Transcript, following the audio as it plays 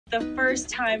The first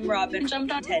time Robin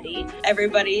jumped on Teddy,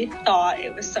 everybody thought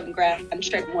it was some grand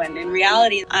trick, when in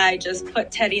reality, I just put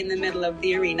Teddy in the middle of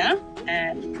the arena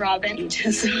and Robin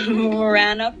just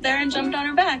ran up there and jumped on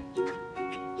her back.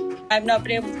 I've not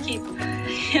been able to keep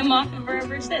him off of her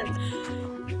ever since.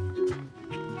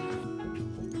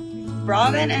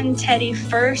 Robin and Teddy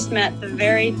first met the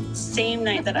very same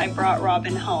night that I brought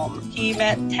Robin home. He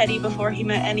met Teddy before he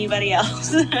met anybody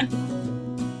else.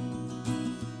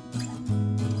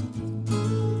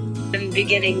 In the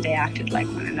beginning, they acted like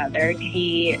one another.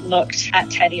 He looked at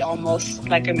Teddy almost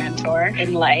like a mentor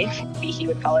in life. He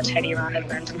would follow Teddy around and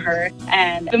learn from her.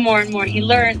 And the more and more he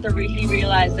learned, he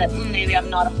realized that maybe I'm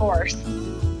not a horse.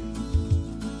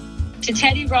 To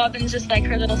Teddy, Robin's just like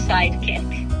her little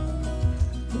sidekick.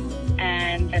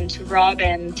 And to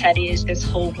Robin, Teddy is his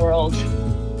whole world.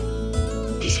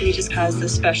 So he just has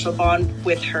this special bond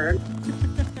with her.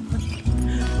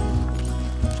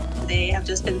 They have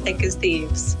just been thick as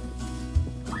thieves.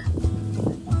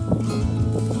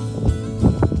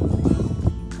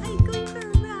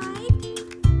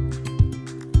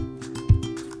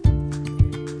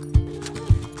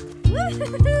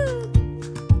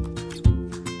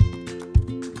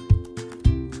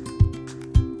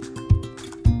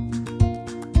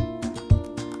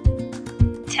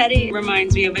 Teddy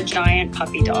reminds me of a giant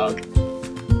puppy dog.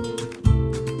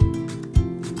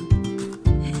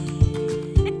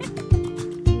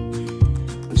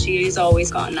 She's always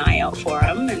got an eye out for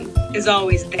him and is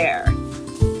always there.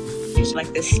 She's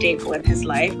like this staple in his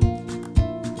life.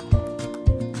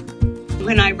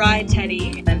 When I ride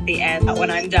Teddy, at the end, when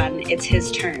I'm done, it's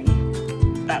his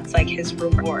turn. That's like his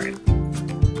reward.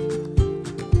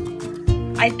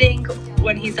 I think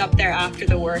when he's up there after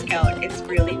the workout, it's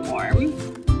really warm.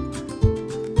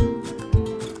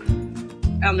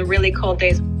 On the really cold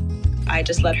days, I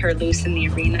just let her loose in the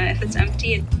arena if it's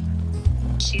empty.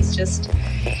 She's just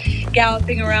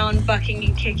galloping around, bucking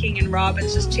and kicking, and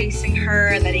Robin's just chasing her,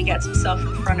 and then he gets himself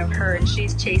in front of her and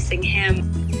she's chasing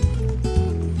him.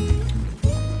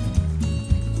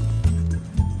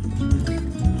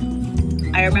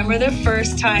 I remember the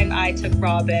first time I took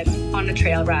Robin on a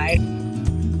trail ride.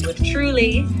 With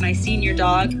Truly, my senior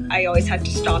dog, I always had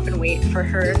to stop and wait for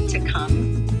her to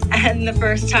come. And the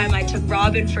first time I took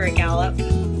Robin for a gallop,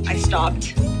 I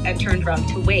stopped and turned around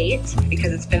to wait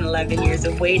because it's been 11 years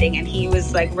of waiting, and he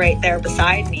was like right there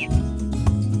beside me.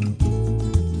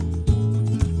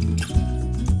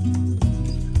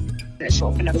 This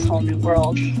opened up this whole new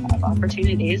world of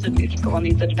opportunities, and we could go on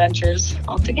these adventures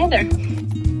all together.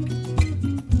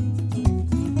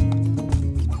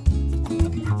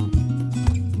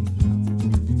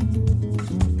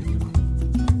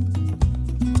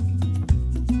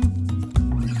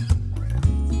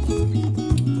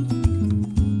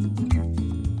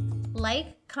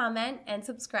 Like, comment, and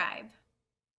subscribe.